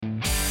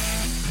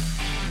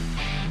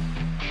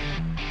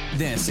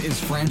This is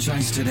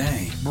Franchise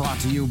Today, brought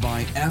to you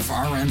by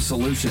FRM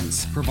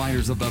Solutions,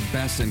 providers of the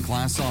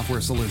best-in-class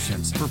software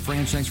solutions for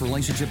franchise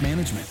relationship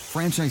management.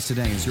 Franchise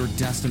Today is your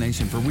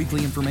destination for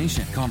weekly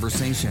information,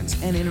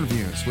 conversations, and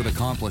interviews with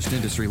accomplished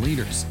industry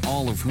leaders,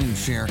 all of whom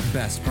share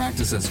best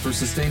practices for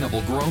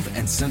sustainable growth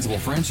and sensible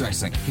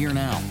franchising. Here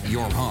now,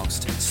 your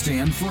host,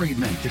 Stan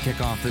Friedman, to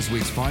kick off this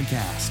week's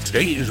podcast.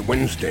 Today is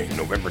Wednesday,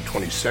 November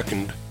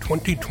 22nd,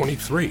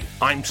 2023.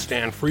 I'm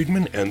Stan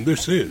Friedman, and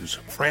this is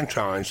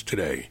Franchise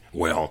Today.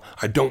 Well,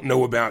 I don't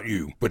know about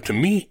you, but to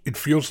me, it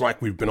feels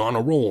like we've been on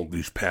a roll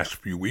these past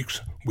few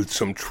weeks with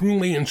some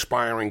truly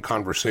inspiring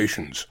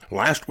conversations.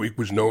 Last week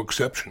was no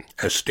exception,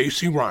 as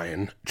Stacy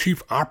Ryan,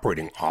 Chief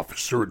Operating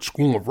Officer at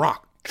School of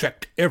Rock,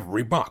 checked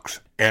every box.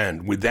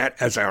 And with that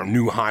as our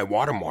new high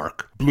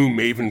watermark, Blue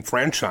Maven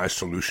Franchise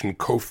Solution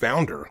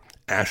co-founder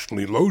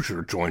Ashley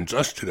Loza joins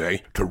us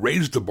today to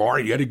raise the bar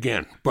yet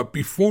again. But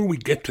before we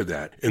get to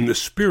that, in the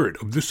spirit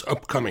of this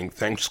upcoming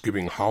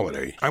Thanksgiving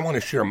holiday, I want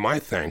to share my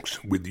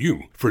thanks with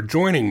you for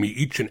joining me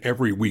each and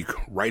every week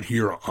right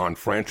here on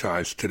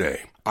Franchise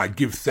Today. I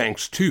give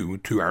thanks, too,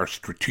 to our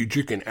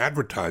strategic and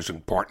advertising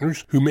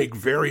partners who make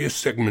various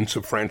segments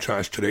of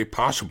Franchise Today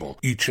possible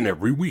each and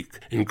every week,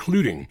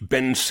 including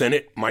Ben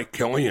Sennett, Mike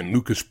Kelly, and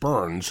Lucas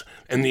Burns,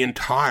 and the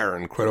entire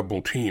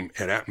incredible team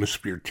at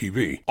Atmosphere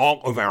TV.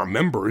 All of our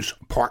members,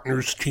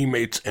 partners,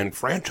 teammates, and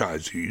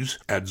franchisees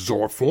at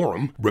Zor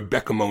Forum,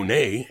 Rebecca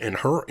Monet and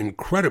her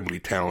incredibly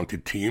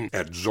talented team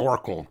at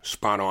Zoracle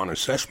Spot On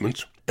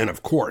Assessments, and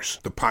of course,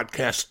 the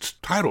podcast's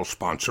title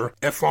sponsor,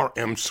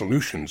 FRM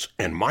Solutions,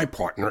 and my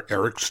partner,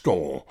 Eric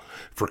Stoll,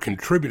 for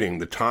contributing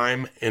the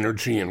time,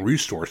 energy, and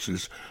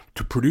resources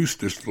to produce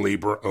this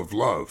labor of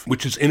love,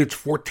 which is in its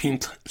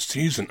 14th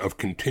season of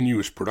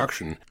continuous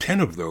production, 10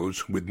 of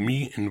those with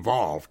me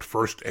involved,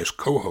 first as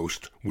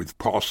co-host with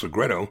Paul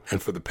Segreto,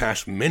 and for the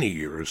past many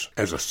years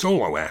as a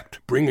solo act,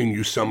 bringing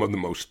you some of the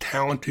most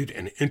talented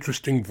and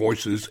interesting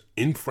voices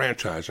in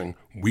franchising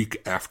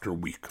week after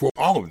week. For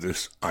all of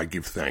this, I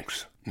give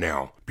thanks.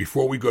 Now,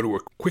 before we go to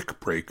a quick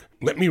break,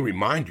 let me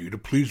remind you to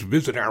please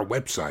visit our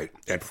website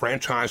at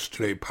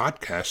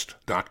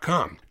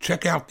franchisetodaypodcast.com.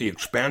 Check out the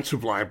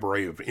expansive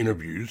library of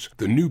interviews,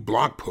 the new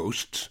blog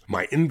posts,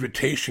 my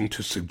invitation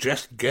to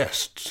suggest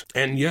guests,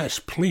 and yes,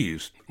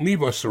 please,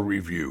 leave us a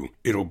review.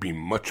 It'll be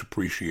much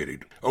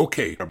appreciated.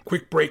 Okay, a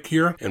quick break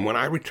here, and when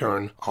I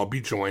return, I'll be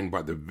joined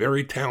by the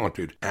very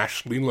talented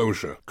Ashley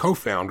Loza,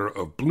 co-founder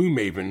of Blue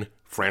Maven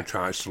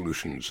Franchise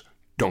Solutions.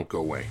 Don't go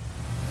away.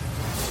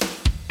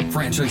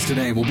 Franchise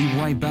Today will be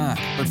right back,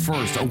 but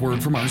first, a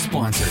word from our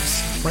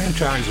sponsors.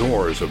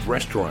 Franchisors of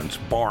restaurants,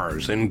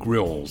 bars, and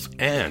grills,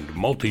 and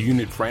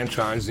multi-unit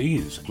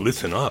franchisees,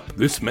 listen up.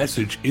 This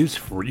message is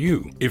for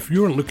you. If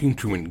you're looking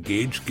to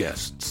engage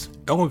guests,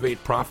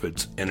 elevate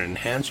profits, and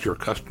enhance your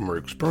customer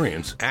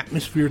experience,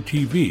 Atmosphere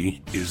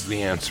TV is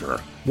the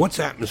answer. What's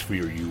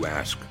Atmosphere, you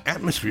ask?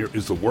 Atmosphere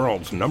is the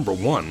world's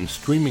 #1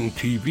 streaming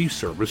TV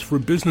service for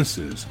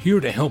businesses,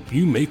 here to help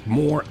you make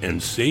more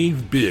and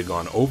save big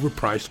on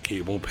overpriced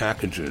cable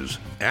packages.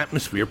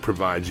 Atmosphere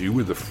provides you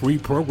with a free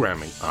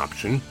programming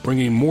option,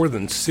 bringing more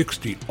than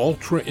 60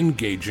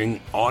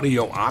 ultra-engaging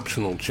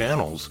audio-optional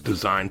channels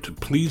designed to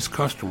please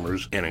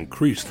customers and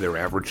increase their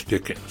average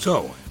ticket.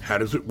 So, how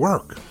does it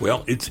work?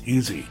 Well, it's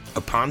easy.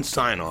 Upon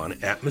sign-on,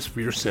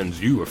 Atmosphere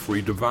sends you a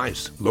free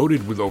device,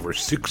 loaded with over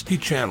 60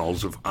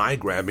 channels of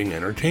eye-grabbing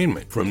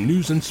entertainment. From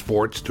news and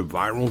sports to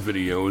viral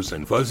videos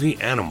and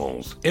fuzzy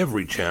animals,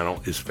 every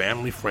channel is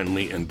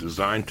family-friendly and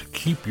designed to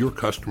keep your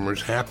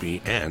customers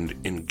happy and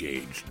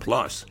engaged.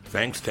 Plus,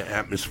 thanks to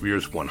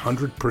Atmosphere's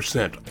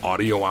 100%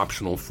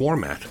 audio-optional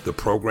format, the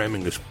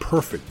programming is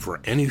perfect for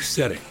any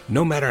setting,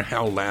 no matter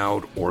how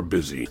loud or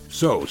busy.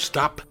 So,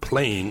 stop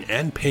playing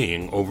and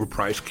paying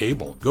overpriced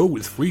cable. Go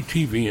with free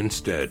TV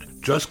instead.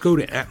 Just go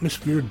to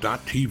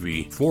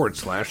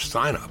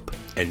atmosphere.tv/sign-up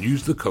and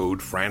use the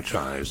code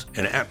FRANCHISE,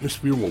 and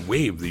Atmosphere will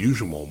waive the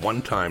usual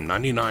one-time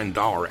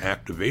 $99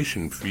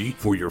 activation fee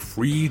for your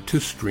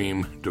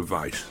free-to-stream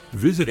device.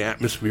 Visit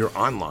Atmosphere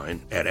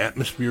online at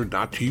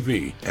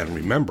atmosphere.tv, and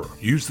remember,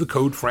 use the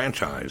code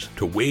FRANCHISE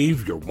to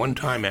waive your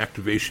one-time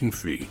activation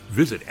fee.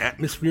 Visit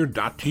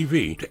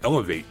atmosphere.tv to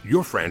elevate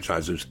your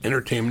franchise's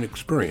entertainment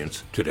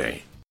experience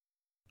today.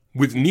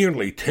 With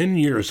nearly 10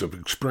 years of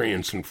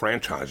experience in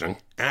franchising,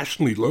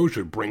 Ashley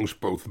Loza brings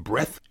both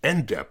breadth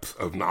and depth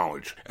of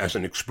knowledge as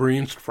an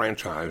experienced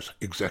franchise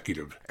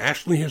executive.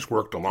 Ashley has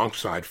worked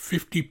alongside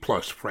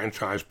 50-plus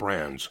franchise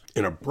brands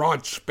in a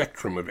broad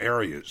spectrum of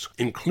areas,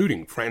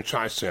 including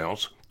franchise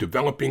sales,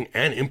 developing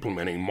and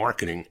implementing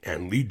marketing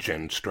and lead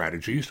gen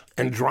strategies,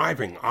 and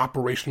driving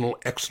operational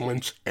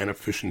excellence and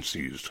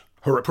efficiencies.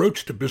 Her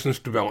approach to business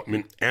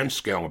development and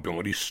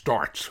scalability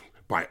starts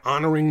by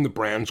honoring the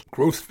brand's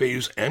growth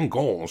phase and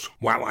goals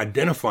while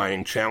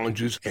identifying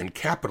challenges and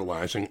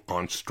capitalizing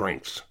on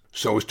strengths,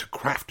 so as to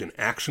craft an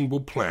actionable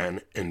plan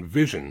and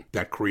vision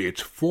that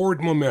creates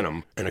forward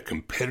momentum and a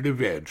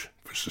competitive edge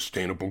for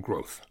sustainable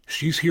growth.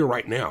 She's here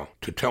right now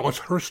to tell us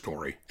her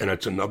story, and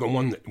it's another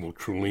one that will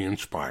truly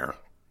inspire.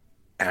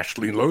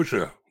 Ashley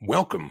Loza,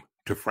 welcome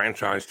to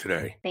Franchise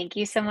Today. Thank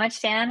you so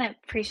much, Dan. I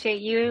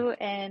appreciate you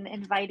and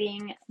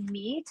inviting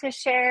me to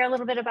share a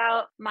little bit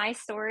about my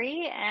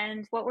story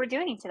and what we're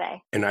doing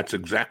today. And that's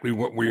exactly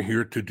what we're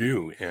here to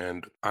do.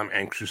 And I'm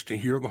anxious to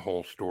hear the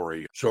whole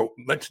story. So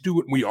let's do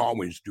what we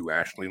always do,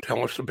 Ashley.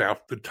 Tell us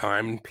about the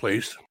time and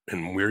place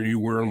and where you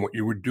were and what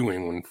you were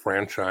doing when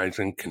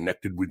franchising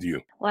connected with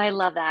you. Well, I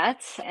love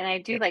that. And I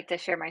do like to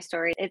share my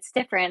story. It's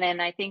different.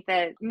 And I think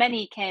that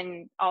many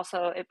can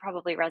also, it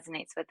probably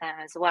resonates with them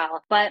as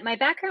well. But my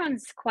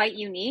background's quite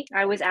unique.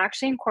 I was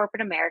actually in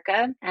corporate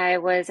America. I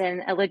was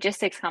in a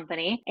logistics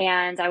company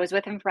and I was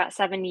with them for about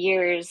 7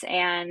 years.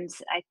 And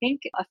I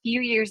think a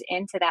few years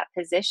into that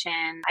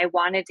position, I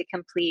wanted to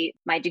complete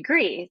my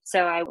degree.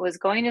 So I was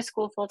going to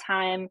school full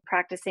time,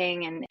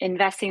 practicing and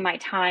investing my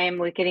time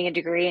with getting a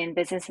degree in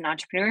business and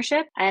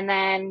entrepreneurship. And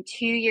then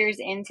 2 years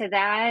into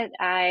that,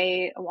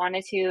 I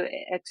wanted to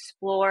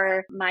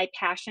explore my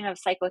passion of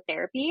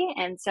psychotherapy.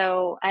 And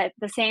so at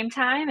the same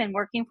time and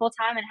working full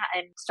time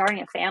and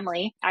starting a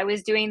family, I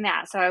was doing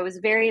that. So I was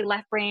very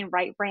left brain,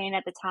 right brain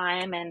at the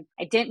time. And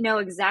I didn't know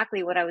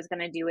exactly what I was going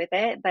to do with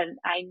it, but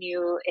I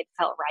knew it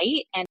felt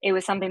right. And it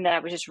was something that I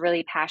was just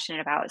really passionate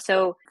about.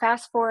 So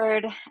fast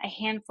forward a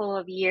handful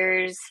of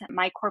years,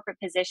 my corporate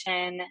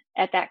position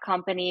at that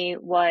company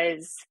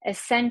was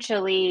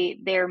essentially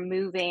they're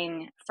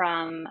moving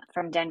from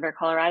Denver,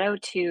 Colorado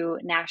to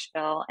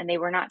Nashville, and they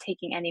were not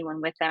taking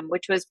anyone with them,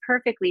 which was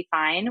perfectly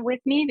fine with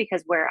me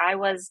because where I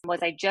was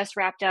I just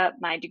wrapped up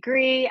my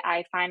degree.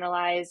 I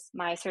finalized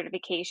my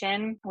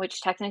certification,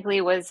 which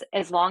technically was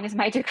as long as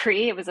my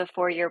degree. It was a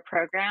 4-year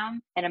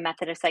program and a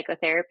method of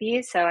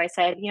psychotherapy. So I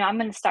said, I'm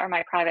going to start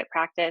my private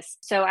practice.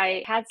 So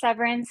I had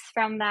severance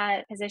from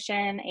that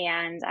position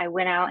and I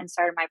went out and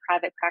started my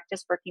private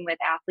practice working with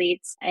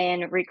athletes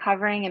and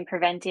recovering and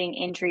preventing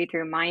injury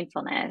through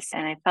mindfulness.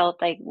 And I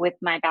felt like with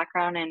my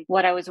background and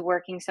what I was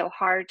working so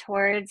hard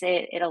towards,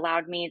 it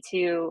allowed me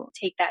to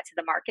take that to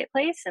the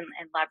marketplace and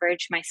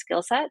leverage my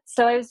skill sets.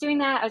 So I was doing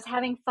that. I was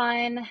having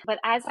fun. But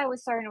as I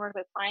was starting to work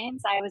with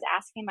clients, I was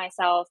asking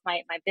myself,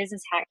 my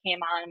business hat came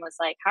on and was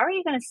like, how are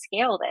you going to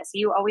scale this?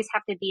 You always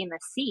have to be in the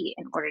seat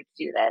in order to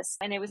do this.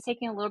 And it was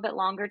taking a little bit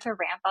longer to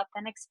ramp up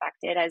than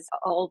expected, as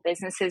all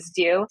businesses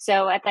do.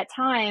 So at that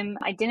time,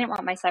 I didn't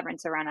want my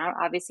severance to run out.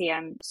 Obviously,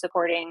 I'm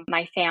supporting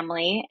my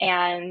family.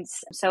 And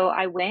so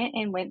I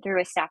went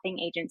through a staffing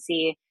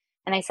agency.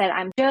 And I said,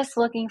 I'm just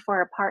looking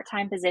for a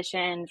part-time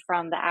position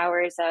from the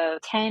hours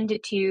of 10 to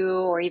 2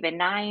 or even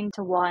 9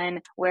 to 1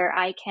 where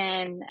I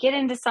can get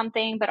into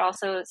something, but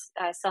also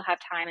still have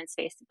time and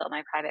space to build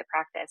my private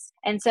practice.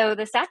 And so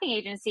the staffing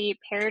agency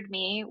paired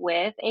me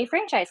with a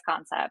franchise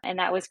concept, and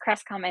that was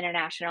Crestcom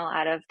International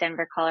out of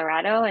Denver,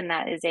 Colorado. And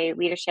that is a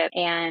leadership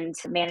and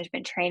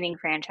management training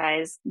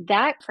franchise.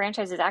 That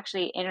franchise is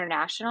actually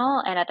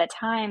international. And at the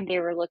time, they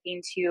were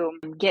looking to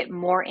get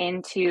more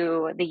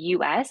into the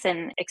US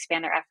and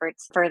expand their efforts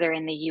further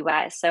in the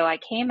US. So I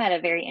came at a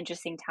very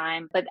interesting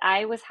time, but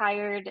I was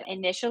hired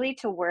initially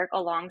to work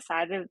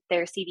alongside of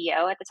their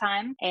CDO at the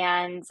time.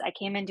 And I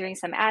came in doing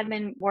some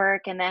admin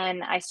work, and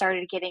then I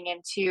started getting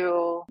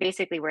into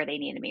basically where they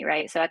needed me,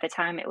 right? So at the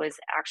time it was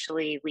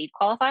actually lead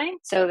qualifying.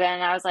 So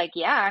then I was like,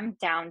 yeah, I'm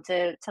down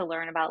to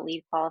learn about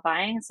lead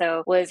qualifying.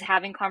 So was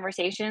having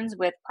conversations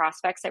with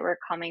prospects that were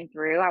coming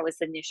through. I was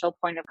the initial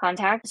point of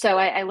contact. So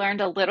I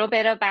learned a little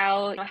bit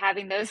about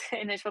having those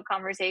initial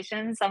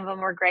conversations. Some of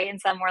them were great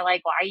and some were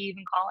like, why are you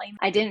even calling?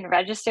 I didn't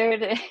register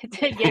to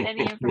get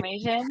any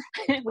information.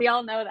 We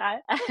all know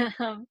that.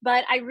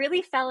 But I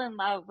really fell in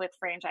love with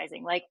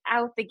franchising, like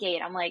out the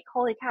gate. I'm like,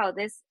 holy cow,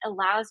 this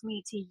allows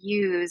me to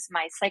use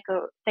my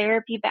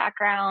psychotherapy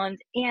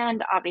background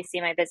and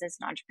obviously my business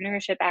and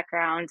entrepreneurship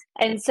background.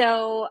 And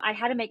so I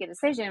had to make a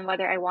decision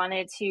whether I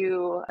wanted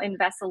to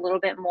invest a little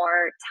bit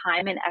more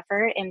time and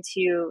effort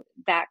into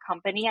that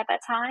company at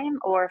that time,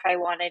 or if I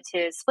wanted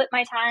to split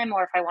my time,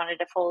 or if I wanted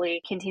to fully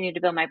continue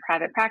to build my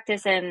private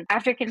practice. And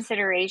after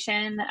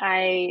consideration,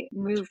 I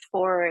moved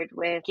forward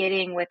with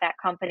getting with that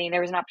company.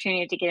 There was an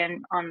opportunity to get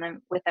in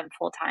with them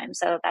full time.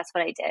 So that's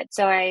what I did.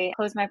 So I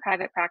closed my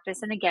private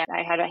practice. And again,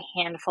 I had a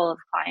handful of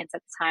clients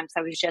at the time.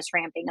 So I was just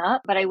ramping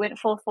up, but I went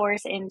full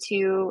force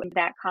into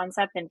that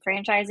concept and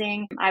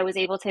franchising. I was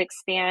able to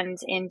expand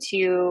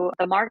into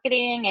the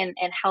marketing and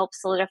help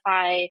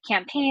solidify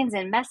campaigns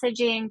and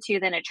messaging to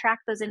then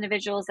attract those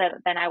individuals that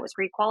then I was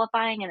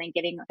requalifying and then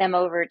getting them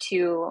over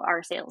to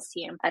our sales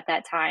team at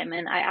that time.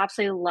 And I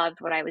absolutely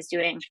loved what I was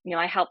doing.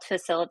 I helped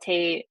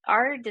facilitate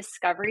our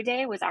discovery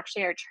day was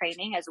actually our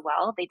training as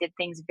well. They did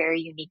things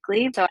very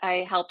uniquely. So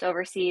I helped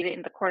oversee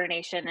the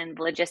coordination and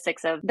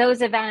logistics of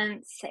those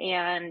events.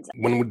 And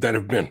when would that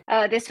have been?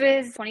 This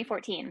was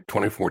 2014.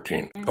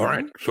 2014. Mm-hmm. All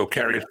right. So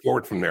carry us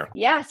forward from there.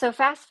 Yeah. So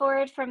fast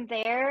forward from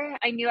there,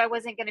 I knew I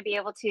wasn't going to be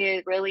able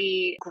to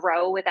really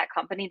grow with that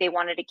company. They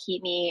wanted to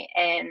keep me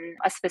in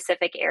a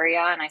specific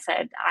area. And I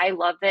said, I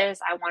love this.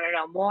 I want to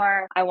know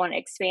more. I want to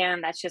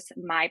expand. That's just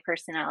my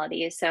personality.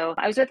 employee. So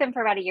I was with him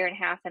for about a year and a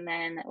half and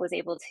then was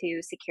able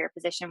to secure a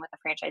position with a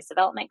franchise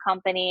development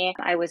company.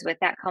 I was with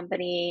that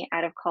company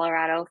out of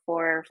Colorado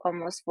for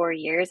almost 4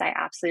 years. I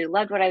absolutely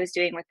loved what I was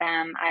doing with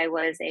them. I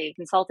was a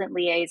consultant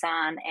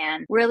liaison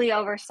and really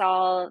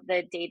oversaw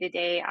the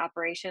day-to-day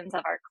operations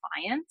of our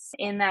clients.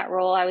 In that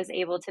role, I was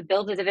able to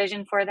build a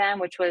division for them,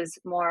 which was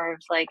more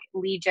of like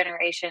lead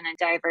generation and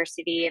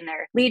diversity in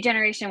their lead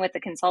generation with the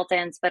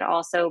consultants, but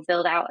also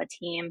build out a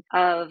team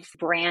of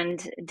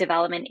brand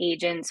development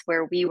agents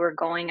where we were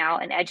going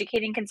out and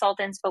educating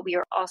consultants, but we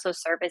were also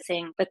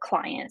servicing the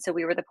client. So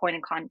we were the point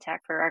of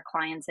contact for our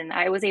clients. And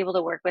I was able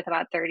to work with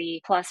about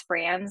 30 plus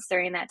brands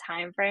during that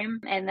time frame.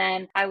 And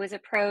then I was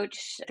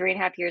approached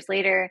 3.5 years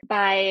later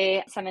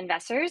by some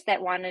investors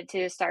that wanted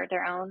to start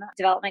their own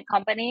development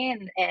company.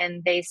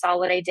 And they saw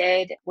what I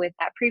did with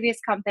that previous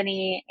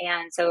company.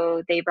 And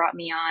so they brought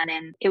me on.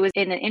 And it was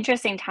in an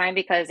interesting time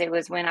because it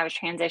was when I was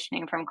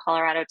transitioning from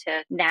Colorado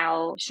to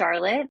now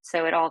Charlotte.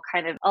 So it all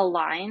kind of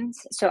aligned.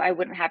 So I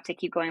wouldn't have to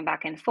keep going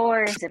back and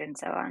forth and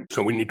so on.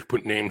 So we need to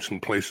put names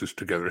and places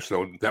together.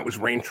 So that was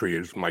Raintree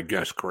is my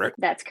guess, correct?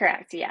 That's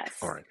correct. Yes.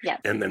 All right.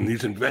 Yep. And then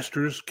these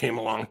investors came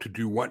along to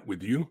do what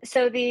with you?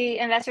 So the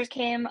investors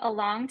came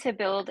along to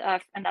build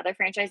another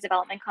franchise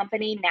development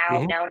company now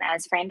known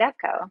as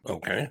Frandevco.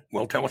 Okay.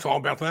 Well, tell us all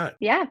about that.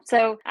 Yeah.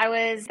 So I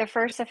was the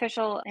first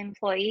official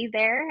employee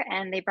there,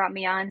 and they brought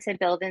me on to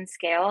build and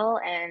scale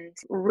and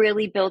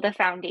really build the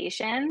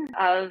foundation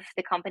of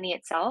the company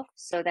itself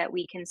so that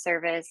we can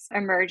service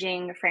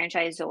emerging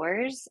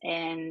franchisors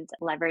and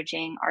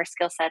leveraging our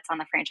skill sets on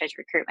the franchise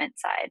recruitment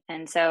side.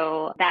 And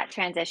so that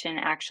transition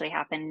actually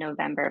happened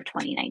November of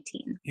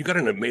 2019. You got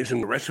an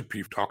amazing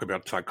recipe. Talk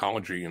about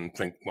psychology and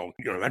think, well,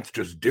 that's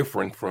just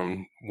different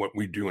from what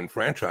we do in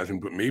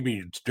franchising, but maybe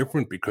it's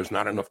different because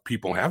not enough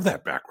people have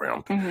that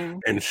background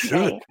and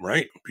should,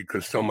 right?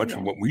 Because so much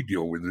of what we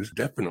deal with is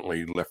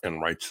definitely left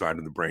and right side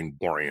of the brain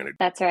oriented.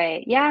 That's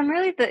right. Yeah, I'm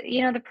really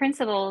the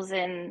principles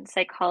in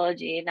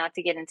psychology, not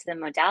to get into the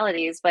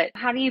modalities, but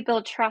how do you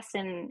build trust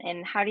and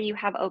how do you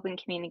have open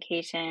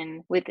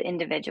communication with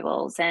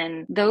individuals?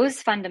 And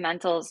those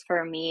fundamentals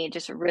for me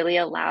just really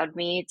allowed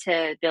me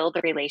to build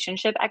a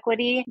relationship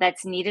equity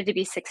that's needed to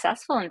be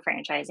successful in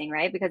franchising,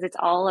 right? Because it's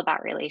all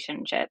about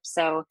relationships.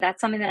 So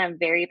that's something that I'm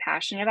very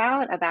passionate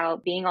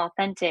about being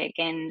authentic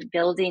and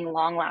building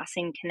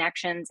long-lasting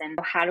connections. And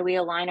how do we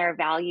align our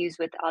values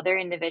with other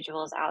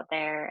individuals out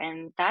there?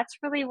 And that's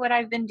really what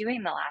I've been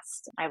doing the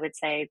last, I would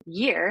say,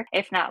 year,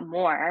 if not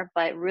more,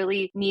 but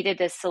really needed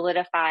to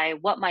solidify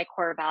what my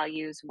core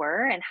values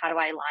were and how do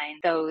I align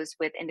those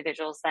with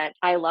individuals that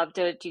I love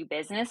to do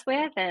business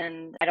with.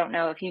 And I don't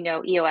know if you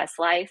know EOS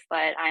Life,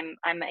 but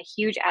I'm a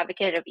huge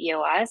advocate of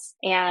EOS.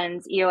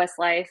 And EOS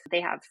Life,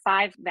 they have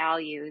 5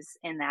 values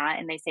in that.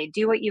 And they say,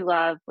 do what you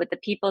love with the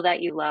people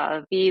that you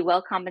love, be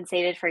well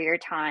compensated for your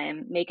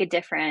time, make a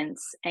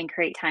difference, and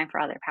create time for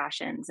other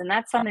passions. And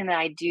that's something that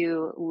I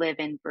do live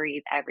and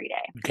breathe every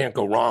day. You can't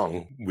go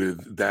wrong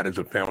with that as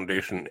a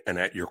foundation and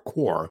at your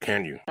core,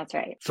 can you? That's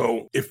right.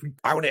 So if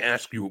I were to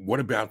ask you, what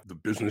about the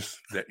business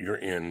that you're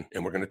in?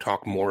 And we're going to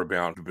talk more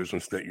about the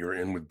business that you're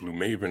in with Blue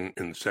Maven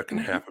in the second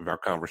half of our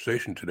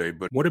conversation today.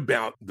 But what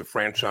about the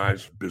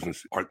franchise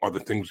business are the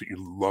things that you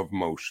love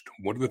most?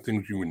 What are the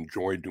things you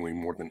enjoy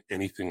doing more than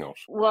anything else?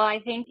 Well, I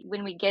think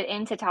when we get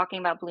into talking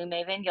about Blue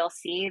Maven, you'll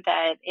see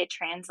that it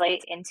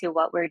translates into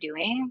what we're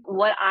doing.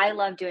 What I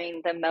love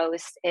doing the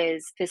most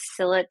is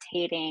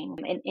facilitating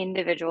an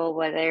individual,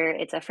 whether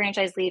it's a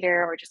franchise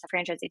leader or just a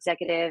franchise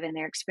executive, and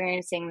they're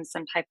experiencing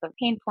some type of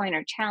pain point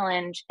or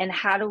challenge. And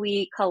how do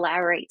we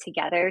collaborate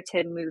together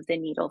to move the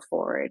needle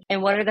forward?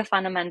 And what are the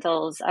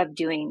fundamentals of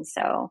doing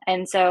so?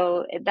 And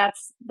so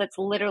that's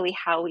literally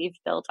how we've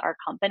built our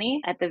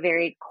company. At the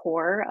very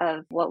core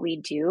of what we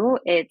do,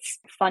 it's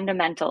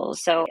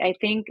fundamentals. So I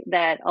think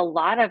that a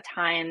lot of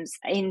times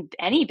in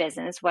any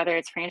business, whether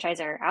it's franchise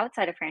or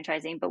outside of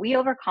franchising, but we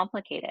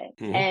overcomplicate it.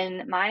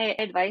 And my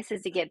advice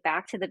is to get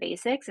back to the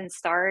basics and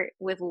start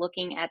with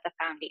looking at the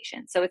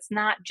foundation. So it's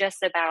not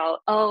just about,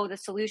 oh, the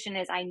solution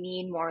is I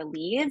need more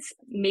leads.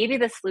 Maybe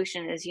the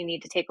solution is you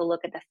need to take a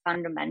look at the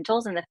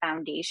fundamentals and the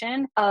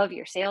foundation of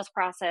your sales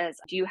process.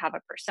 Do you have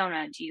a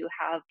persona? Do you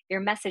have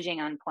your messaging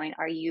on point?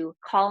 Are you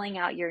calling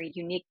out your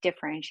unique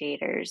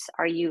differentiators?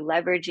 Are you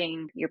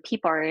leveraging your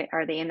people?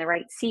 Are they in the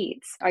right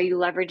seats? Are you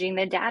leveraging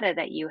the data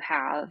that you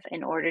have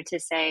in order to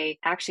say,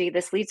 actually,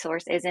 this lead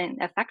source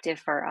isn't effective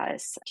for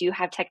us? Do you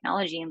have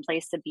technology in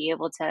place to be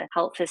able to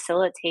help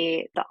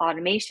facilitate the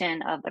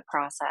automation of the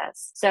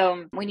process?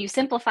 So when you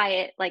simplify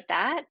it like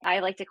that, I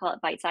like to call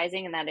it bite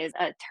sizing, and that is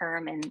a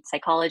term in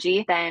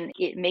psychology, then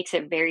it makes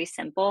it very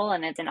simple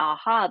and it's an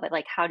aha, but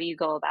like, how do you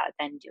go about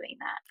then doing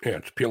that? Yeah,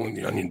 it's peeling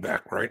the onion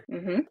back, right?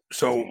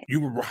 So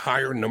you were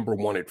hire number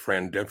 1 at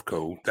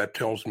Frandevco. That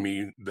tells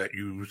me that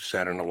you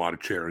sat in a lot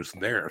of chairs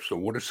there. So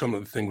what are some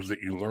of the things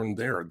that you learned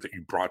there that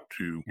you brought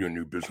to your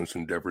new business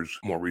endeavors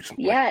more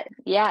recently?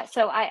 Yeah.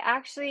 So I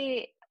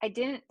actually I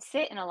didn't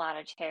sit in a lot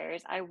of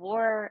chairs. I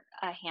wore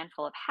a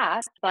handful of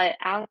hats, but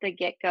out the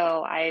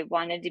get-go, I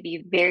wanted to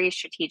be very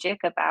strategic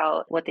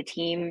about what the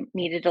team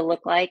needed to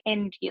look like.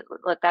 And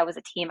look, that was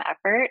a team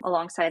effort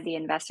alongside the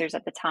investors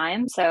at the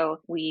time. So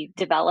we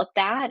developed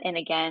that. And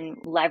again,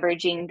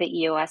 leveraging the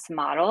EOS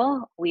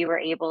model, we were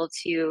able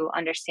to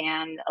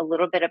understand a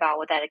little bit about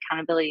what that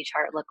accountability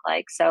chart looked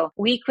like. So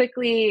we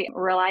quickly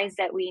realized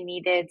that we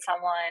needed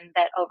someone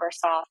that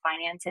oversaw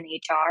finance and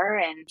HR.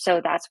 And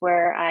so that's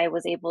where I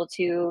was able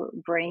to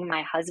bring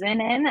my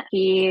husband in.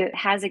 He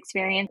has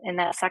experience in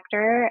that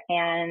sector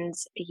and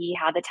he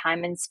had the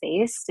time and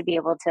space to be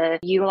able to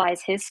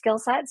utilize his skill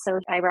set. So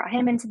I brought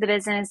him into the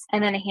business.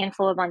 And then a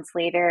handful of months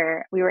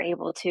later, we were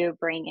able to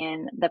bring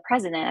in the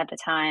president at the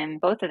time.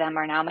 Both of them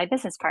are now my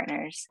business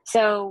partners.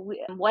 So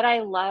what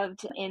I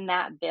loved in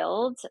that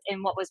build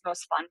and what was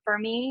most fun for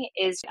me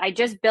is I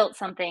just built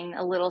something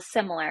a little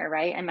similar,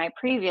 right, in my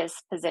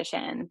previous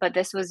position, but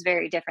this was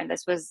very different.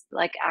 This was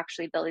like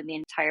actually building the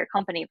entire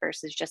company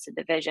versus just a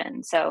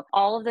division. So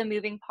all of the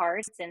moving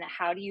parts and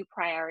how do you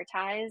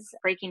prioritize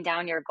breaking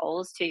down your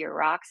goals to your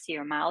rocks, to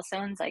your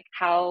milestones? Like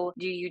how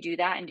do you do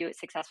that and do it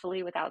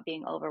successfully without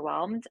being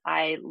overwhelmed?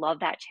 I love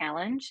that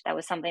challenge. That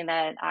was something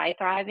that I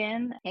thrive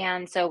in.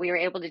 And so we were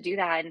able to do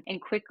that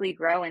and quickly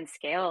grow and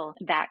scale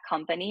that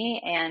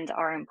company and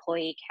our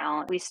employee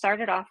count. We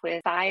started off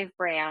with 5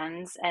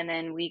 brands and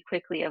then we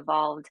quickly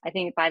evolved. I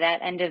think by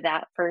that end of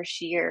that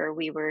first year,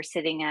 we were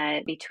sitting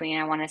at between,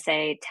 I want to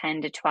say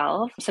 10 to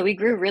 12. So we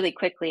grew really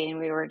quickly and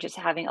we were just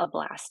having a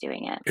blast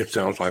doing it. It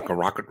sounds like a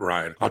rocket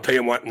ride. I'll tell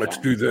you what, let's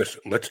do this.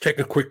 Let's take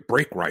a quick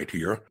break right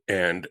here.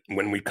 And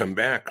when we come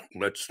back,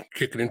 let's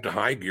kick it into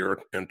high gear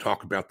and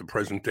talk about the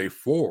present day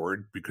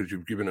forward, because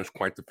you've given us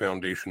quite the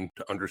foundation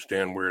to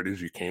understand where it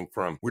is you came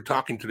from. We're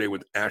talking today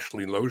with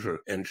Ashley Loza,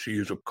 and she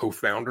is a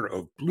co-founder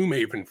of Blue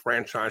Maven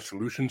Franchise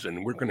Solutions,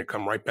 and we're going to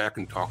come right back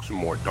and talk some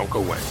more. Don't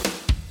go away.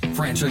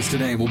 Franchise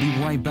Today will be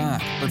right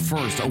back, but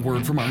first, a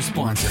word from our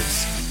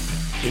sponsors.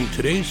 In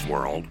today's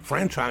world,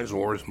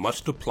 franchisors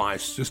must apply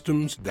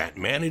systems that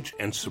manage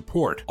and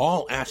support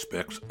all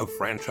aspects of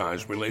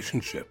franchise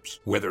relationships,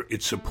 whether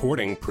it's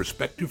supporting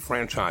prospective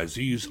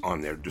franchisees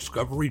on their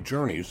discovery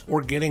journeys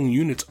or getting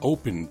units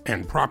opened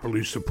and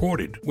properly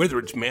supported, whether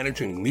it's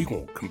managing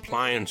legal,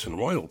 compliance, and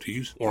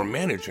royalties, or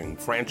managing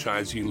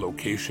franchisee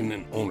location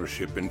and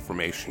ownership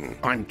information.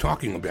 I'm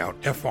talking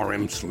about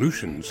FRM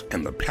Solutions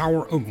and the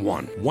power of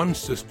one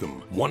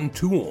system, one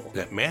tool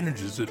that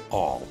manages it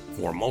all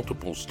for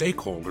multiple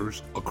stakeholders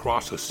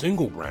across a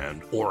single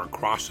brand or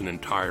across an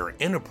entire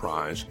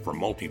enterprise for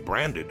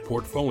multi-branded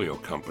portfolio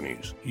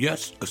companies.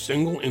 Yes, a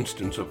single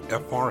instance of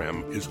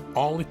FRM is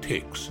all it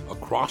takes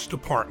across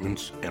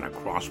departments and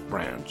across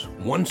brands.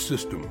 One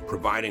system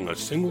providing a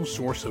single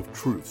source of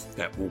truth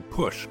that will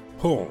push,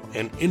 pull,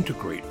 and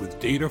integrate with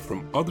data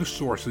from other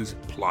sources.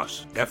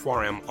 Plus,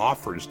 FRM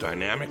offers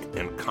dynamic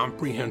and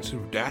comprehensive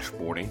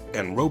dashboarding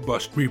and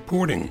robust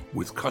reporting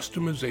with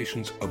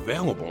customizations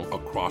available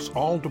across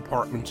all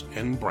departments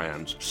and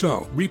brands.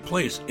 So,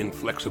 replace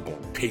inflexible,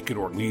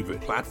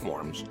 take-it-or-leave-it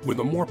platforms with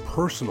a more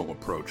personal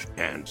approach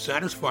and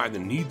satisfy the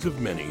needs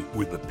of many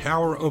with the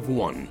power of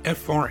one.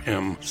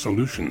 FRM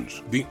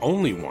Solutions, the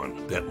only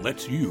one that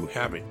lets you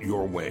have it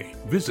your way.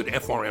 Visit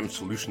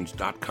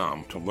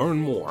frmsolutions.com to learn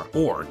more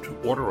or to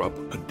order up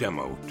a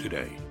demo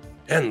today.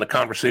 And the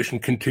conversation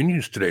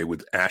continues today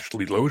with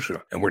Ashley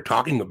Loza, and we're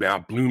talking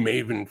about Blue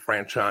Maven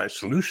Franchise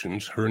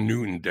Solutions, her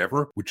new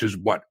endeavor, which is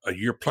what, a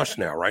year plus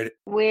now, right?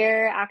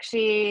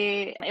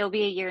 It'll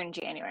be a year in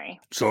January.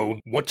 So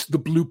what's the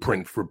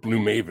blueprint for Blue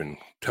Maven?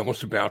 Tell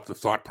us about the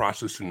thought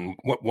process and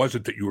what was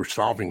it that you were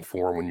solving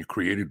for when you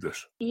created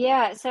this?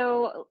 Yeah,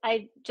 so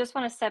I just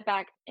want to step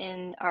back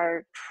in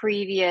our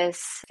previous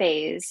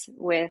phase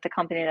with the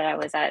company that I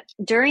was at.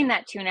 During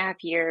that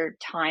 2.5-year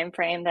time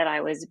frame that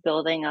I was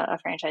building a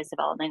franchise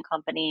development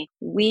company,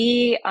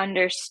 we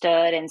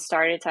understood and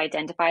started to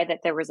identify that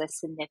there was a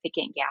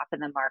significant gap in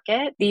the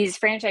market. These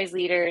franchise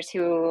leaders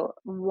who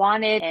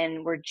wanted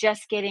and were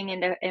just getting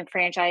into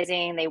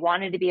franchising, they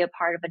wanted to be a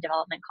part of a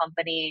development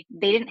company.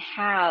 They didn't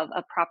have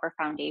a proper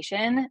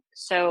foundation.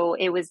 So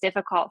it was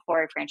difficult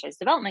for a franchise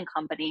development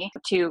company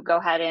to go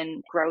ahead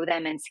and grow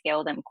them and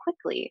scale them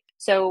quickly.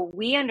 So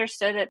we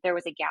understood that there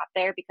was a gap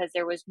there because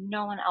there was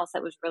no one else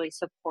that was really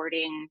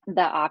supporting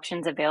the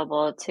options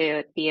available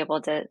to be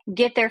able to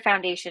get their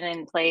foundation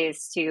in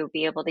place, to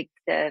be able to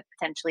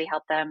potentially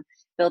help them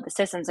build the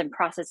systems and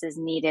processes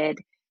needed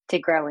to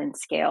grow and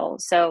scale.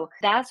 So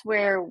that's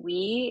where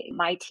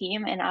my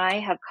team and I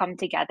have come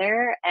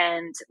together,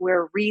 and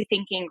we're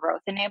rethinking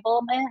growth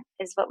enablement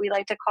is what we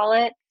like to call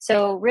it.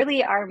 So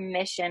really our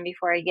mission,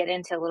 before I get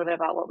into a little bit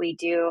about what we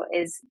do,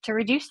 is to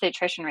reduce the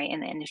attrition rate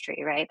in the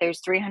industry, right?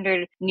 There's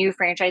 300 new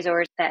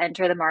franchisors that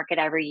enter the market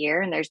every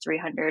year, and there's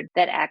 300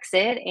 that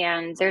exit.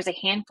 And there's a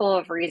handful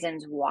of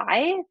reasons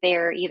why.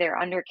 They're either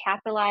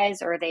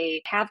undercapitalized or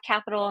they have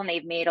capital and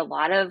they've made a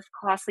lot of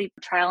costly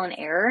trial and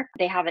error.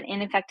 They have an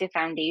ineffective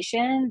foundation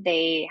foundation,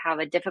 they have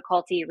a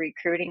difficulty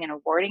recruiting and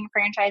awarding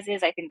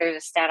franchises. I think there's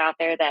a stat out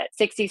there that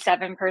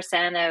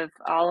 67% of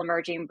all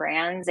emerging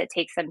brands, it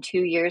takes them 2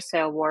 years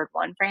to award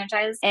one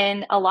franchise.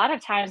 And a lot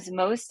of times,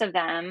 most of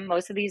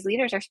these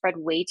leaders are spread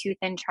way too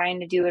thin trying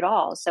to do it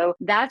all. So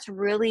that's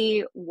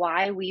really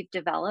why we've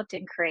developed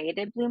and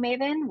created Blue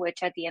Maven, which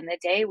at the end of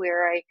the day,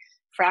 we're a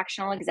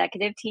fractional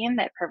executive team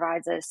that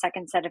provides a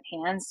second set of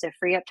hands to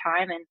free up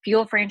time and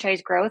fuel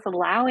franchise growth,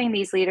 allowing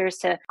these leaders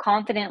to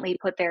confidently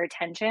put their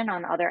attention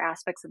on other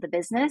aspects of the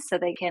business so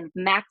they can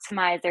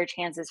maximize their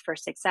chances for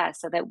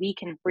success so that we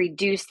can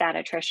reduce that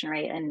attrition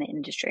rate in the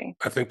industry.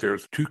 I think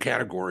there's two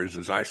categories,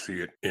 as I see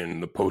it,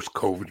 in the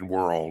post-COVID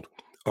world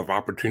of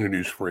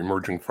opportunities for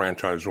emerging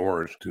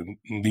franchisors to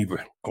leave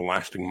a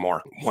lasting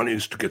mark. One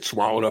is to get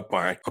swallowed up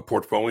by a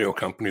portfolio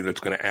company that's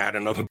going to add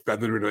another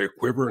feather to their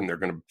quiver, and they're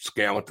going to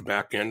scale at the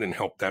back end and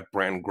help that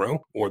brand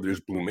grow. Or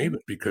there's Blue Maven,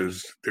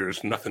 because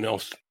there's nothing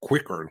else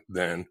quicker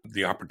than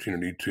the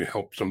opportunity to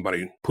help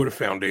somebody put a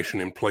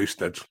foundation in place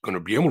that's going to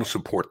be able to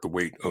support the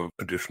weight of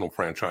additional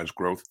franchise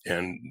growth.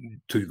 And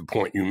to the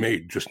point you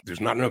made, just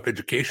there's not enough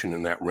education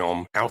in that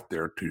realm out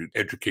there to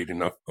educate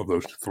enough of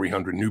those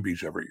 300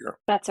 newbies every year.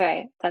 That's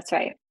right. That's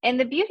right. And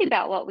the beauty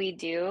about what we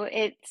do,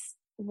 it's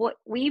what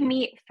we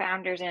meet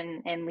founders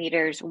and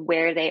leaders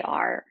where they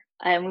are.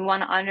 And we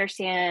want to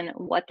understand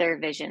what their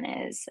vision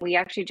is. We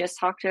actually just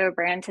talked to a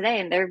brand today,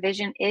 and their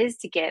vision is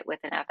to get with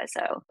an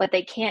FSO, but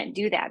they can't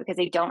do that because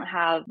they don't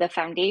have the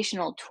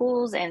foundational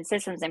tools and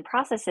systems and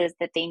processes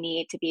that they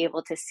need to be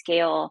able to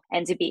scale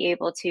and to be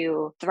able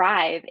to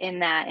thrive in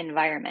that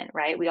environment,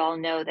 right? We all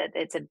know that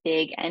it's a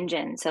big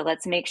engine. So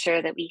let's make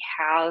sure that we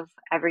have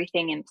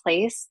everything in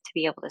place to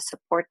be able to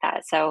support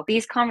that. So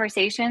these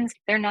conversations,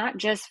 they're not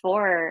just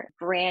for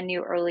brand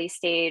new early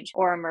stage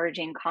or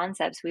emerging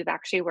concepts. We've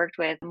actually worked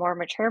with more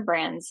mature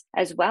brands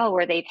as well,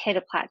 where they've hit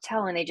a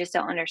plateau and they just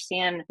don't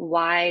understand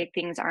why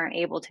things aren't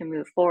able to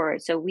move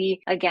forward. So we,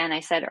 again,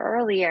 I said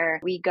earlier,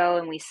 we go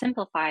and we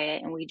simplify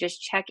it and we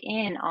just check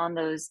in on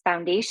those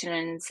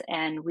foundations,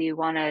 and we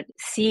want to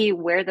see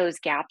where those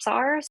gaps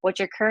are. What's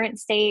your current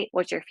state?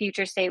 What's your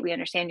future state? We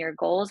understand your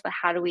goals, but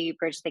how do we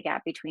bridge the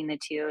gap between the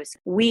two? So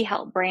we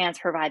help brands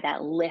provide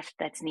that lift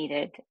that's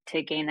needed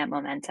to gain that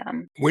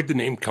momentum. Where'd the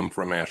name come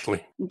from,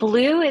 Ashley?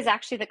 Blue is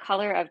actually the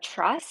color of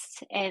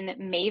trust, and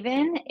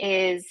Maven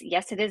is,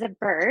 yes, it is a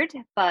bird,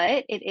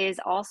 but it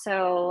is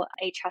also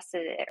a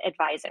trusted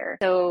advisor.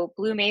 So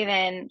Blue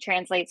Maven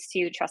translates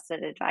to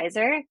trusted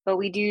advisor, but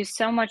we do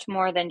so much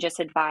more than just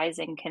advise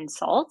and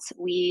consult.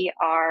 We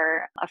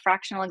are a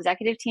fractional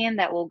executive team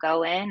that will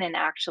go in and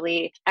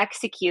actually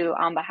execute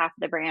on behalf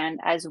of the brand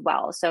as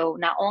well. So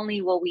not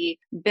only will we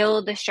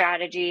build the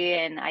strategy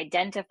and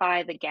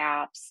identify the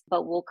gaps,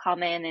 but we'll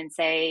come in and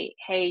say,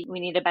 hey, we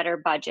need a better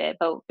budget.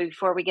 But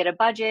before we get a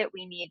budget,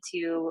 we need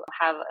to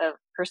have a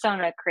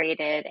persona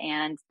created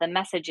and the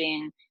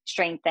messaging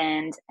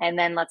strengthened, and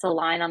then let's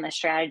align on the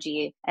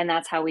strategy. And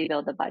that's how we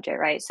build the budget,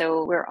 right?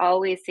 So we're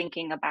always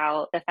thinking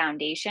about the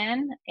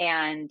foundation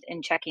and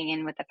checking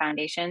in with the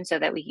foundation so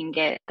that we can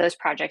get those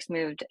projects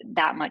moved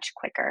that much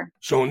quicker.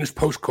 So in this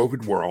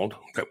post-COVID world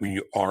that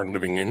we are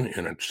living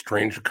in a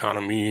strange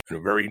economy, in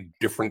a very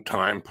different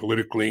time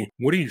politically,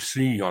 what do you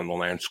see on the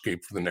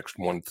landscape for the next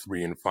 1,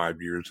 3, and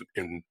 5 years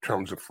in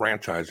terms of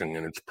franchising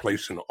and its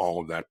place in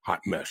all of that hot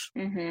mess?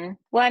 Mm-hmm.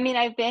 Well, I mean,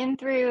 I've been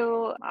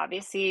through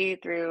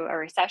a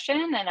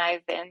recession, and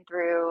I've been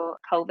through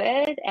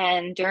COVID.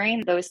 And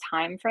during those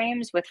time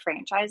frames with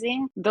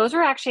franchising, those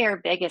were actually our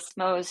biggest,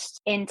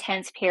 most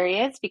intense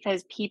periods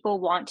because people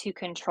want to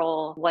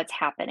control what's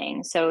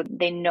happening. So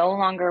they no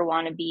longer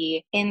want to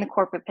be in the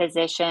corporate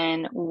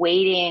position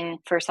waiting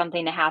for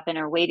something to happen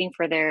or waiting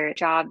for their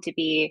job to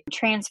be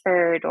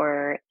transferred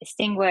or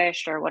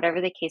extinguished or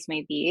whatever the case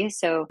may be.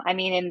 So, I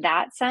mean, in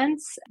that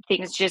sense,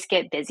 things just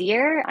get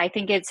busier. I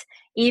think it's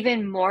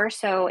even more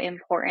so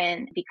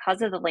important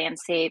because of the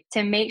landscape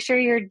to make sure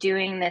you're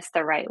doing this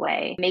the right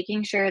way,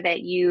 making sure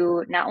that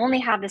you not only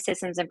have the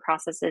systems and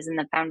processes and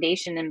the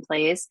foundation in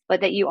place,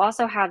 but that you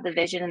also have the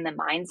vision and the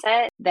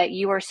mindset that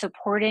you are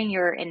supporting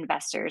your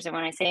investors. And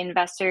when I say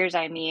investors,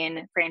 I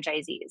mean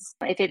franchisees.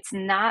 If it's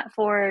not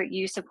for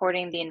you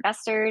supporting the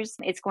investors,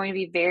 it's going to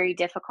be very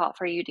difficult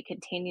for you to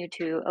continue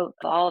to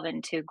evolve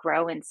and to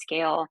grow and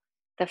scale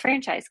the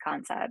franchise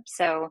concept.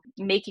 So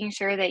making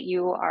sure that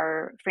you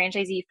are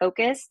franchisee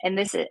focused. And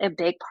this is a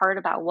big part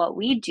about what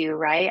we do,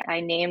 right? I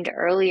named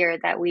earlier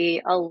that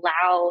we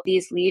allow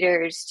these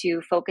leaders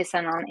to focus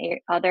on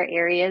other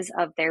areas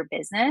of their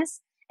business.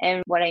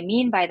 And what I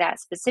mean by that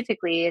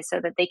specifically is so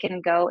that they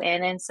can go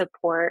in and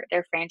support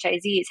their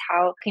franchisees.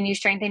 How can you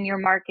strengthen your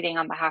marketing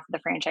on behalf of the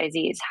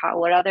franchisees?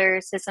 What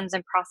other systems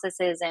and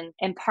processes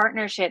and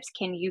partnerships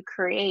can you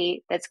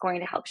create that's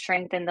going to help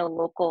strengthen the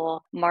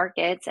local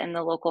markets and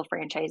the local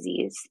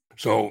franchisees?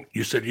 So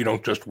you said you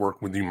don't just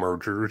work with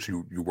emergers,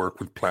 you work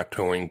with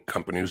plateauing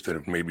companies that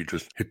have maybe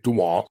just hit the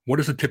wall. What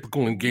does a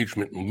typical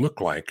engagement look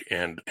like?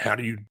 And how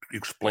do you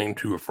explain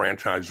to a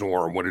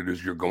franchisor what it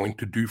is you're going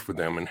to do for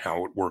them and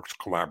how it works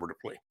collaboratively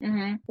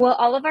collaboratively? Well,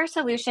 all of our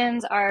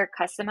solutions are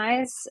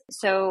customized.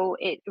 So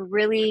it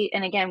really,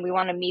 and again, we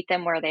want to meet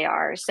them where they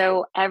are.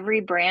 So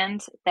every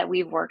brand that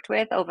we've worked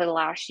with over the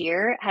last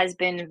year has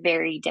been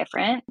very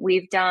different.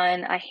 We've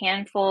done a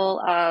handful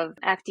of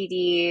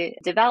FDD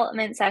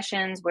development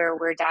sessions where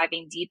we're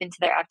diving deep into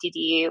their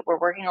FDD. We're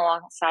working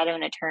alongside of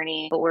an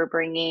attorney, but we're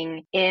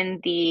bringing in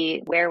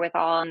the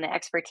wherewithal and the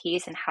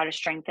expertise and how to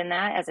strengthen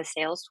that as a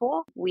sales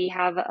tool. We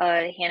have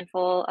a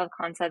handful of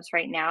concepts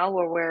right now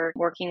where we're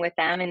working with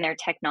them in their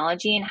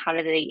technology and how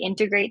do they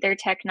integrate their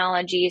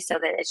technology so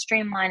that it's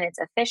streamlined, it's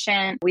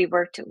efficient. We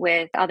worked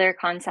with other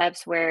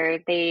concepts where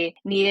they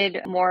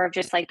needed more of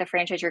just like the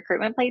franchise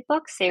recruitment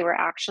playbooks. They were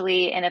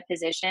actually in a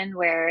position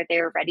where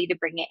they were ready to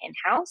bring it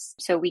in-house.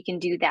 So we can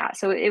do that.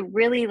 So it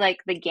really, like,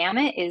 the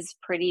gamut is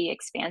pretty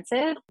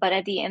expansive. But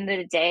at the end of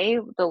the day,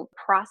 the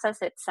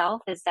process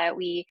itself is that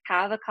we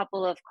have a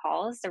couple of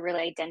calls to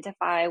really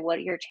identify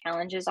what your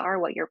challenges are,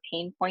 what your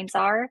pain points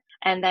are.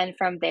 And then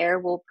from there,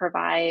 we'll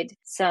provide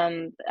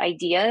some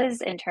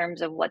ideas in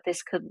terms of what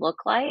this could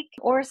look like.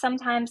 Or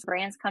sometimes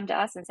brands come to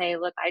us and say,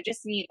 look, I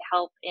just need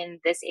help in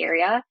this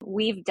area.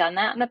 We've done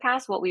that in the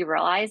past. What we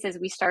realized is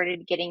we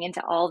started getting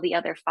into all the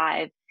other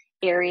 5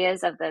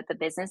 areas of the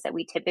business that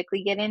we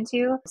typically get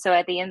into. So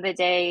at the end of the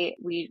day,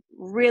 we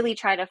really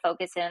try to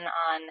focus in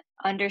on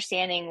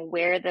understanding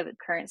where the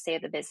current state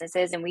of the business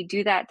is. And we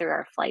do that through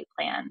our flight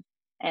plan.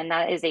 And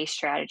that is a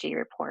strategy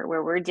report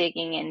where we're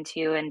digging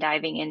into and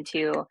diving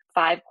into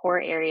 5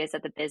 core areas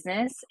of the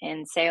business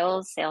in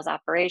sales, sales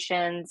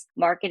operations,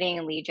 marketing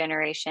and lead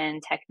generation,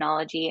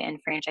 technology, and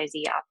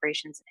franchisee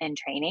operations and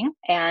training.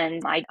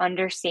 And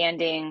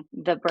understanding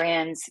the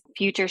brand's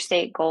future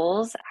state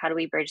goals. How do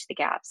we bridge the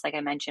gaps? Like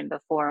I mentioned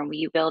before, and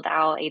we build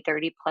out a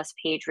 30+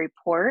 page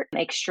report,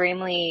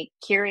 extremely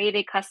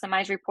curated,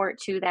 customized report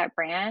to that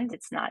brand.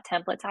 It's not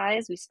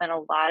templatized. We spend a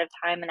lot of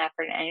time and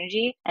effort and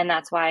energy. And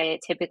that's why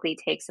it typically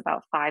takes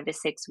about 5 to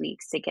 6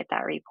 weeks to get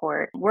that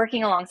report.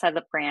 Working alongside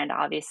the brand,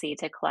 obviously,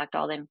 to collect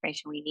all the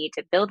information we need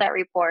to build that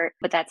report.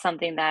 But that's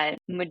something that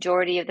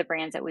majority of the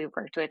brands that we've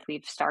worked with,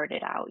 we've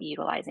started out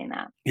utilizing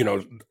that. You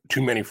know,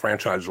 too many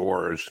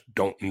franchisors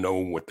don't know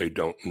what they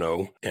don't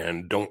know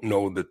and don't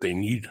know that they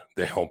need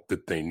the help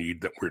that they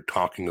need that we're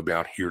talking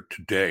about here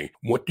today.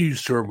 What do you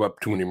serve up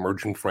to an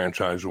emerging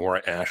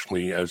franchisor,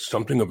 Ashley, as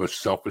something of a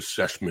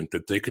self-assessment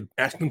that they could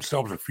ask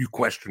themselves a few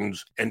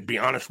questions and be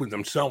honest with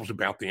themselves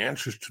about the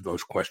answers to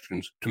those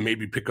questions to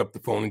maybe pick up the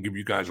phone and give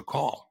you guys a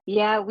call?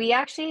 Yeah, we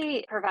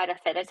actually provide a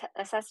fit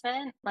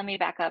assessment. Let me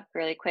back up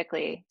really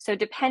quickly. So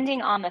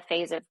depending on the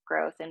phase of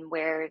growth and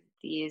where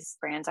these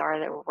brands are,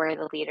 where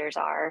the leaders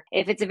are,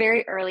 if it's a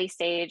very early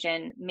stage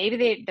and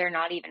maybe they're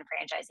not even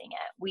franchising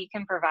it, we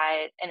can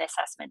provide an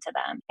assessment to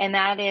them. And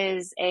that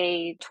is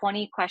a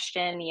 20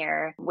 question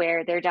year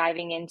where they're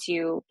diving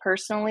into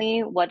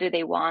personally, what do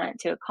they want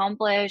to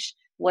accomplish?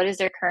 What does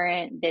their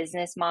current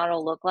business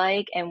model look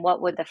like? And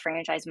what would the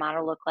franchise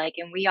model look like?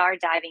 And we are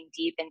diving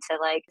deep into,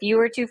 like, if you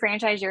were to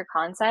franchise your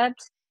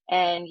concept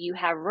and you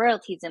have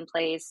royalties in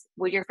place,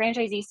 would your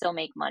franchisee still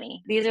make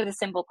money? These are the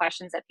simple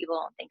questions that people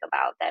don't think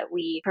about that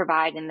we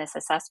provide in this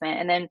assessment.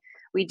 And then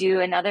we do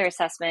another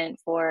assessment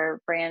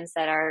for brands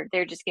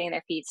they're just getting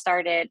their feet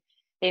started.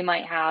 They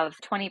might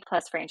have 20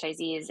 plus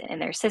franchisees in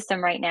their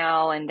system right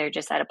now, and they're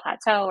just at a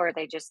plateau, or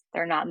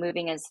they're not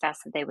moving as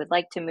fast as they would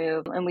like to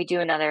move. And we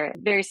do another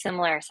very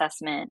similar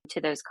assessment to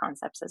those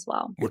concepts as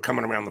well. We're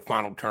coming around the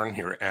final turn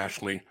here,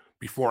 Ashley.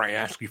 Before I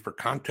ask you for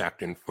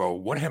contact info,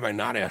 what have I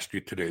not asked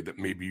you today that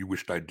maybe you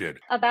wished I did?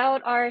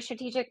 About our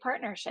strategic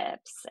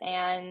partnerships.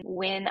 And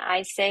when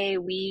I say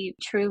we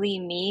truly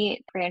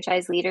meet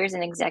franchise leaders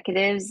and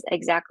executives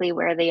exactly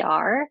where they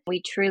are,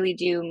 we truly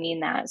do mean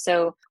that.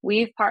 So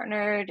we've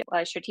partnered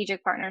a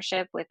strategic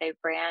partnership with a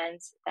brand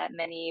that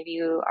many of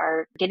you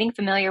are getting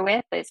familiar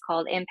with. It's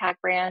called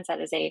Impact Brands. That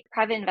is a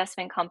private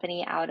investment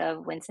company out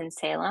of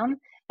Winston-Salem.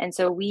 And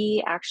so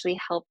we actually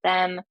help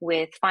them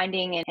with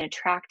finding and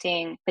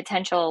attracting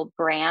potential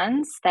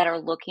brands that are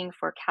looking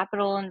for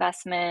capital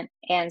investment.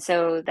 And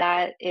so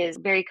that is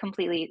very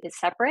completely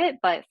separate,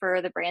 but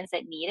for the brands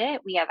that need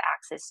it, we have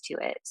access to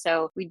it.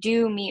 So we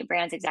do meet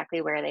brands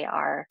exactly where they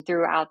are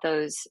throughout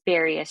those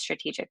various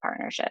strategic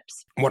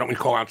partnerships. Why don't we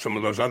call out some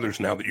of those others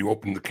now that you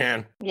opened the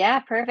can? Yeah,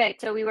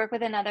 perfect. So we work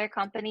with another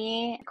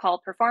company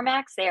called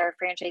Performax. They are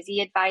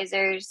franchisee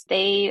advisors.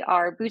 They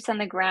are boots on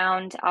the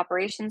ground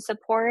operations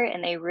support,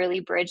 and they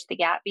really bridge the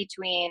gap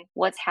between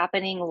what's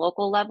happening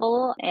local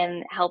level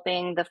and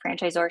helping the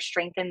franchisor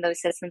strengthen those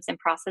systems and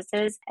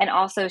processes, and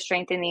also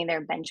strengthening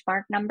their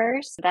benchmark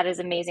numbers. That is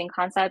an amazing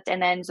concept.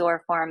 And then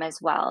Zorform as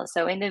well.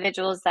 So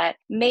individuals that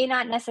may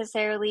not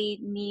necessarily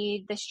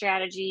need the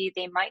strategy,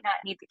 they might not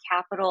need the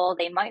capital,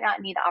 they might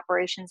not need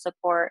operations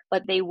support,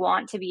 but they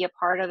want to be a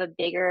part of a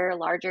bigger,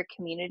 larger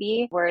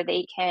community where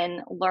they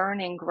can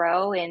learn and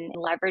grow and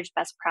leverage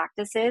best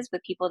practices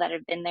with people that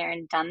have been there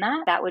and done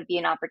that. That would be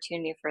an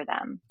opportunity for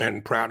them.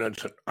 And proud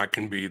as I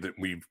can be that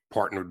we've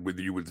partnered with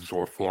you with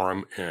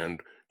Zorform and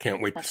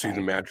Can't wait to see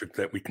the magic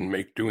that we can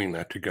make doing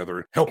that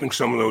together, helping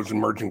some of those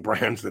emerging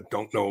brands that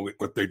don't know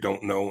what they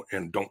don't know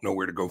and don't know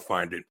where to go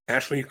find it.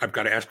 Ashley, I've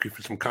got to ask you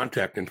for some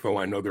contact info.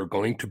 I know there are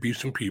going to be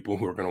some people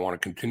who are going to want to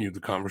continue the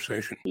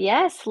conversation.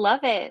 Yes, love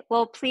it.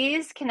 Well,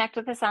 please connect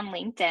with us on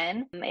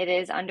LinkedIn. It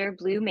is under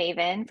Blue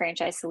Maven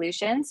Franchise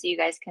Solutions, so you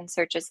guys can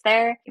search us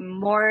there.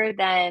 More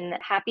than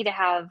happy to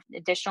have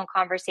additional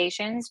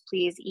conversations.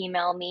 Please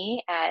email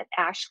me at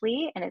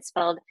Ashley, and it's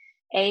spelled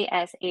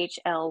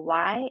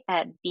ASHLY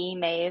at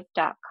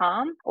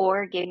bmave.com,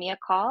 or give me a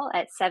call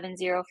at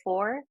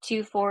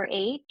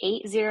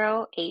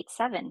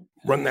 704-248-8087.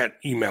 Run that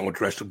email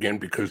address again,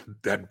 because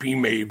that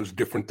BMave is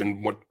different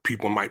than what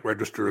people might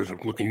register as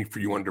looking for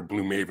you under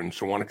Blue Maven.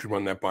 So why don't you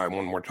run that by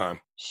one more time?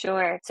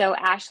 Sure. So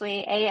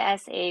Ashley,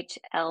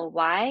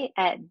 ASHLY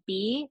at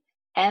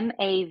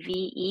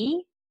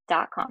bmave.com.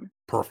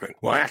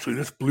 Perfect. Well, actually,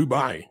 this blew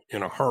by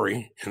in a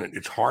hurry, and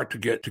it's hard to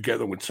get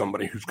together with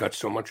somebody who's got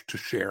so much to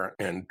share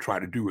and try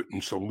to do it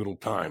in so little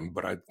time.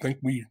 But I think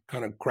we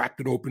kind of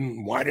cracked it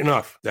open wide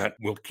enough that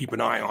we'll keep an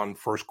eye on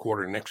first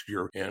quarter next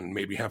year and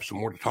maybe have some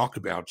more to talk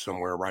about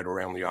somewhere right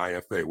around the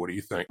IFA. What do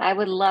you think? I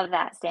would love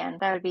that, Stan.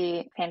 That would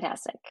be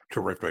fantastic.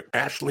 Terrific.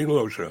 Ashley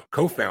Loza,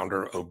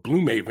 co-founder of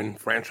Blue Maven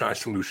Franchise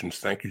Solutions.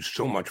 Thank you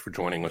so much for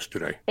joining us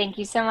today. Thank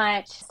you so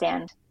much,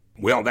 Stan.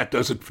 Well, that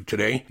does it for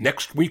today.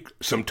 Next week,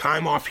 some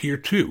time off here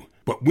too.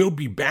 But we'll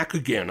be back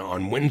again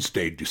on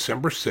Wednesday,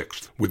 December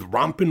 6th, with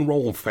Romp and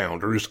Roll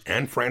founders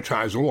and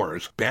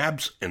franchisors,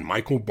 Babs and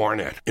Michael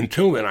Barnett.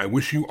 Until then, I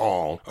wish you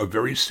all a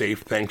very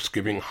safe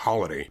Thanksgiving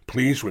holiday.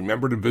 Please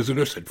remember to visit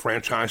us at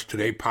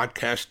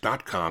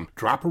franchisetodaypodcast.com.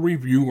 Drop a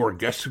review or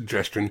guest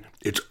suggestion.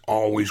 It's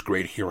always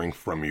great hearing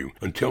from you.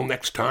 Until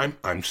next time,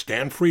 I'm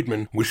Stan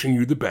Friedman, wishing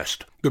you the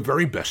best, the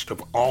very best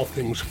of all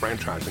things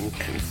franchising,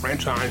 and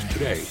Franchise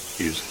Today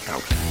is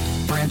out.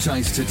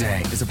 Franchise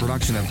Today is a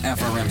production of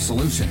FRM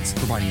Solutions,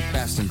 providing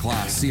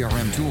best-in-class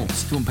CRM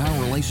tools to empower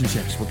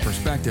relationships with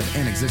prospective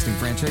and existing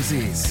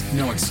franchisees.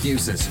 No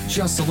excuses,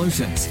 just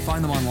solutions.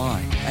 Find them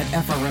online at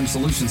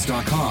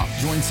frmsolutions.com.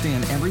 Join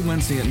Stan every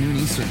Wednesday at noon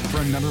Eastern for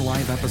another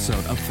live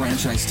episode of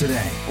Franchise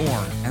Today.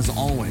 Or, as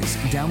always,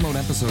 download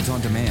episodes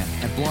on demand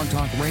at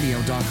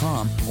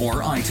blogtalkradio.com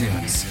or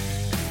iTunes.